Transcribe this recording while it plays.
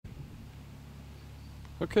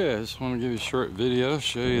Okay, I just want to give you a short video,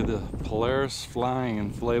 show you the Polaris flying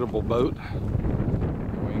inflatable boat.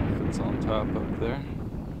 The wing fits on top up there.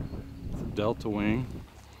 It's a delta wing,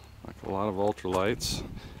 like a lot of ultralights.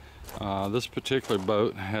 This particular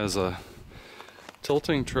boat has a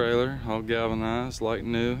tilting trailer, all galvanized, like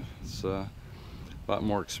new. It's a lot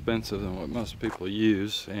more expensive than what most people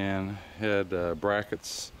use, and had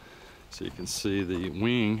brackets so you can see the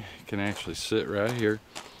wing can actually sit right here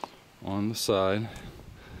on the side.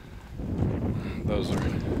 Those are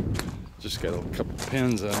just got a couple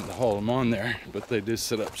pins on to hold them on there, but they do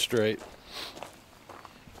sit up straight.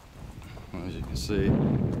 As you can see,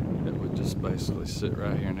 it would just basically sit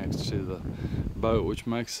right here next to the boat, which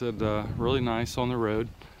makes it really nice on the road.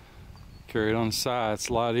 Carry it on the side, it's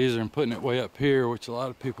a lot easier than putting it way up here, which a lot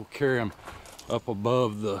of people carry them up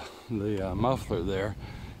above the muffler there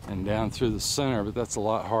and down through the center, but that's a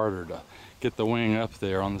lot harder to get the wing up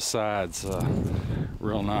there on the sides.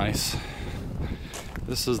 Real nice.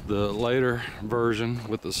 This is the later version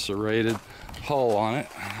with the serrated hull on it.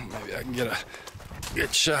 Maybe I can get a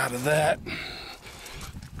good shot of that.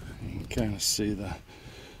 You can kind of see the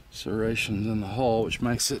serrations in the hull, which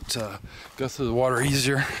makes it go through the water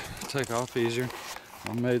easier, take off easier.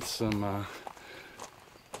 I made some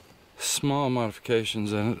small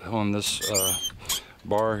modifications in it on this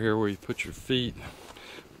bar here where you put your feet,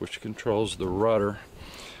 which controls the rudder.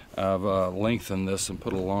 I've lengthened this and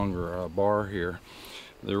put a longer bar here.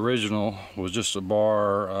 The original was just a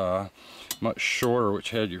bar much shorter,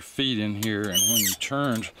 which had your feet in here, and when you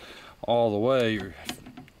turned all the way, your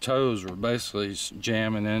toes were basically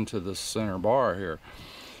jamming into the center bar here.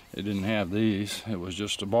 It didn't have these, it was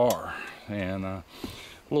just a bar, and a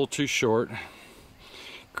little too short.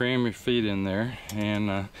 Cram your feet in there, and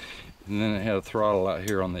then it had a throttle out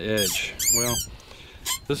here on the edge. Well,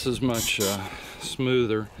 this is much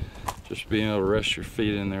smoother, just being able to rest your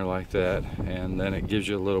feet in there like that, and then it gives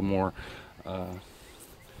you a little more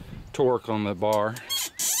torque on the bar,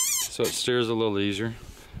 so it steers a little easier.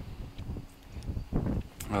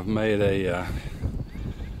 I've made a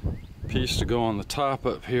piece to go on the top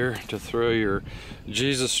up here to throw your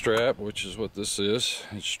Jesus strap, which is what this is.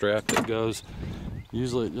 It's a strap that goes,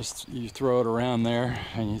 usually just you throw it around there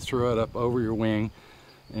and you throw it up over your wing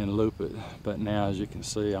and loop it, but now as you can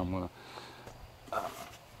see, I'm going to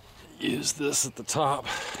use this at the top,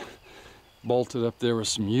 bolt it up there with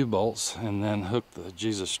some U-bolts, and then hook the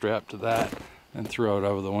Jesus strap to that and throw it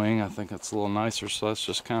over the wing. I think it's a little nicer, so that's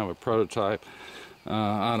just kind of a prototype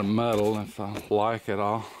out of metal. If I like it,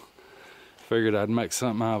 I'll figured I'd make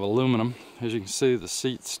something out of aluminum. As you can see, the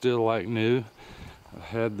seat's still like new. I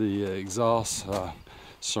had the exhaust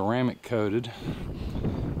ceramic coated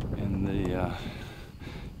in the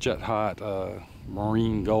jet hot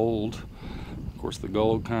marine gold. Of course, the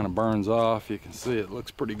gold kind of burns off. You can see it looks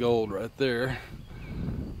pretty gold right there.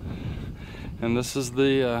 And this is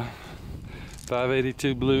the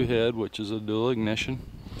 582 Blue Head, which is a dual ignition.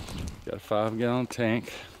 Got a 5-gallon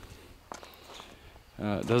tank.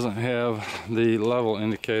 It doesn't have the level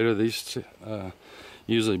indicator. These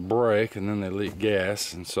usually break and then they leak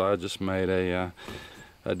gas, and so I just made a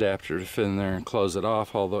adapter to fit in there and close it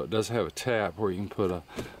off, although it does have a tap where you can put a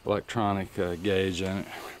electronic gauge in it.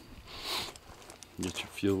 Get your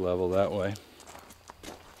fuel level that way.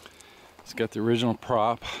 It's got the original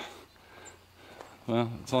prop.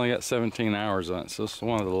 Well, it's only got 17 hours on it, so it's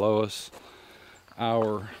one of the lowest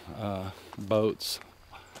hour boats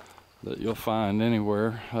that you'll find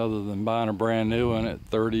anywhere, other than buying a brand new one at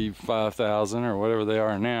 $35,000 or whatever they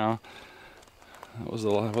are now. That was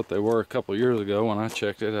what they were a couple years ago when I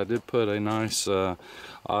checked it. I did put a nice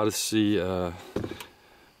Odyssey,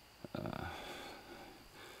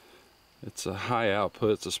 it's a high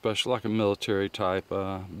output, it's a special, like a military type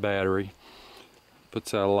battery.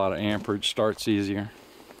 Puts out a lot of amperage, starts easier.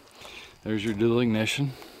 There's your dual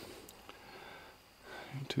ignition.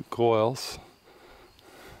 2 coils.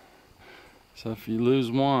 So if you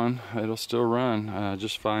lose one, it'll still run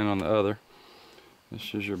just fine on the other.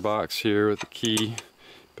 This is your box here with the key.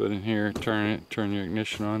 Put in here, turn your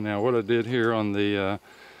ignition on. Now what I did here on the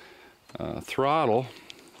throttle,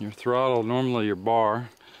 your throttle, normally your bar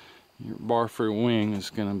for your wing is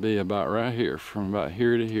going to be about right here. From about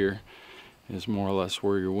here to here is more or less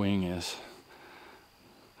where your wing is.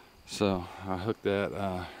 So I hooked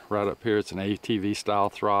that right up here. It's an ATV style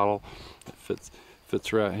throttle. It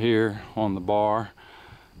fits right here on the bar,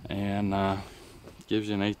 and gives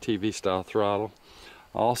you an ATV style throttle.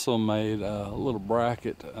 I also made a little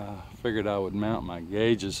bracket. Figured I would mount my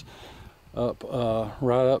gauges up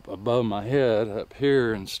right up above my head up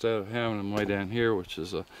here instead of having them way down here, which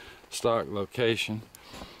is a stock location.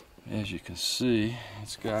 As you can see,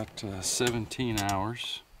 it's got 17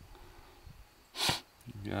 hours.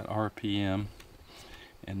 You've got RPM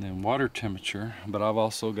and then water temperature, but I've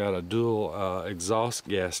also got a dual exhaust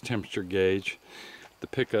gas temperature gauge, the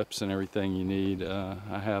pickups and everything you need.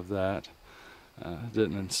 I have that.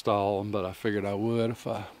 Didn't install them, but I figured I would if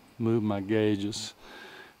I move my gauges.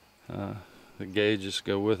 The gauges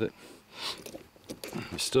go with it.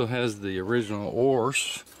 It still has the original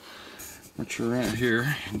oars, which are right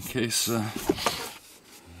here in case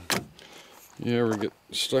you ever get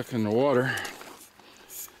stuck in the water.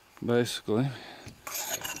 Basically,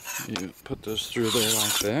 you put those through there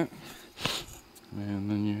like that, and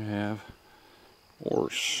then you have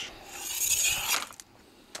oars,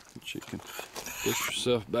 which you can get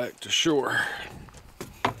yourself back to shore.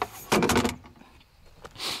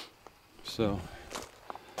 So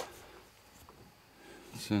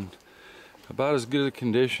it's in about as good a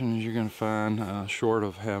condition as you're going to find, short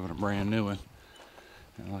of having a brand new one.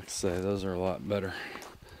 And like I say, those are a lot better,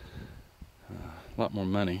 a lot more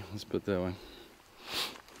money, let's put it that way.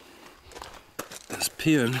 This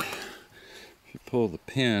pin, if you pull the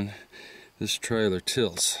pin, this trailer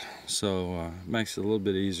tilts, so it makes it a little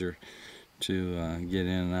bit easier to get in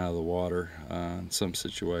and out of the water in some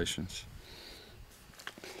situations.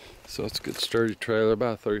 So it's a good sturdy trailer,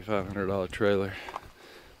 about a $3,500 trailer.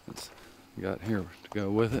 It's got here to go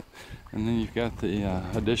with it. And then you've got the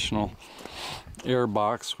additional air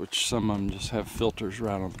box, which some of them just have filters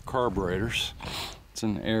right on the carburetors. It's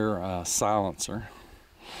an air silencer.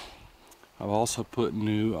 I've also put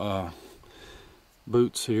new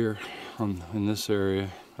boots here in this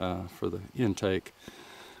area for the intake.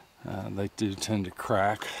 They do tend to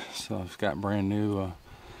crack, so I've got brand new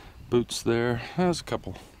boots there. There's a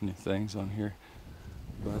couple new things on here,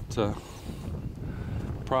 but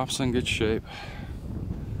props in good shape.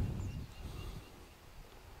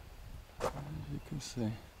 As you can see,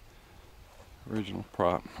 original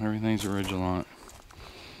prop. Everything's original on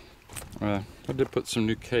it. I did put some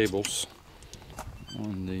new cables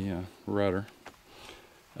on the rudder,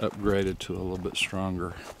 upgraded to a little bit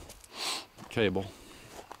stronger cable.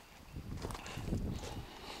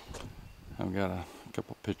 I've got a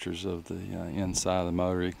couple pictures of the inside of the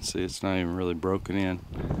motor. You can see it's not even really broken in,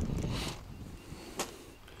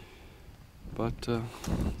 but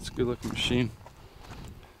it's a good looking machine,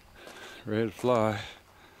 ready to fly.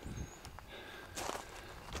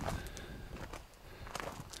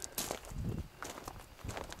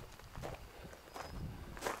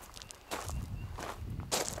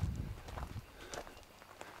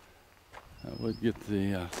 I would get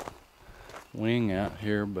the wing out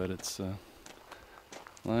here, but it's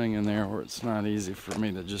laying in there where it's not easy for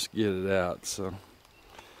me to just get it out, so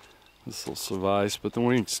this will suffice, but the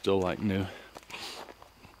wing's still like new.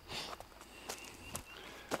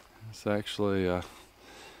 It's actually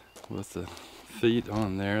with the feet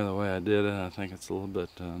on there the way I did it, I think it's a little bit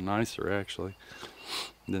nicer actually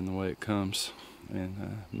than the way it comes.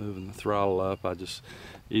 And moving the throttle up,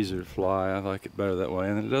 easier to fly. I like it better that way.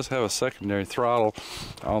 And it does have a secondary throttle,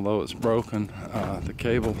 although it's broken. The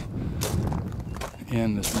cable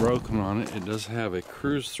end is broken on it. It does have a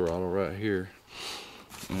cruise throttle right here.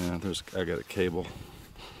 And I got a cable.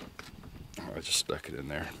 I just stuck it in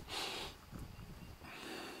there.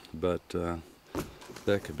 But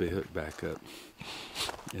that could be hooked back up.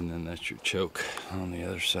 And then that's your choke on the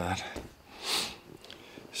other side.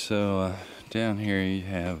 So down here you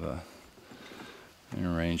have an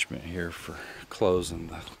arrangement here for closing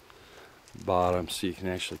the bottom, so you can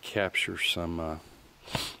actually capture some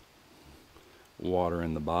water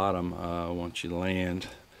in the bottom. Once you land,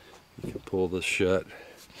 you can pull this shut.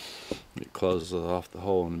 It closes off the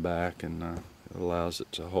hole in the back, and it allows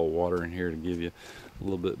it to hold water in here to give you a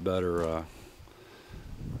little bit better,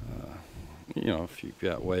 you know, if you've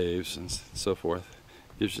got waves and so forth.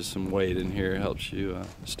 Gives you some weight in here, helps you,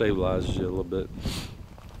 stabilizes you a little bit.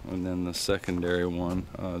 And then the secondary one,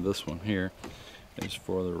 this one here, is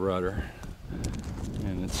for the rudder,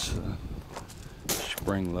 and it's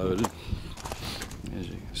spring loaded, as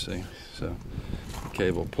you can see. So the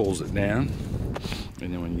cable pulls it down,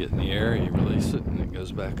 and then when you get in the air, you release it and it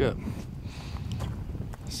goes back up.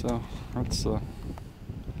 So that's not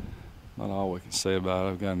all we can say about it.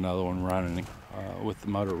 I've got another one running with the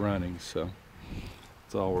motor running, so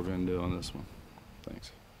that's all we're going to do on this one.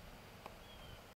 Thanks.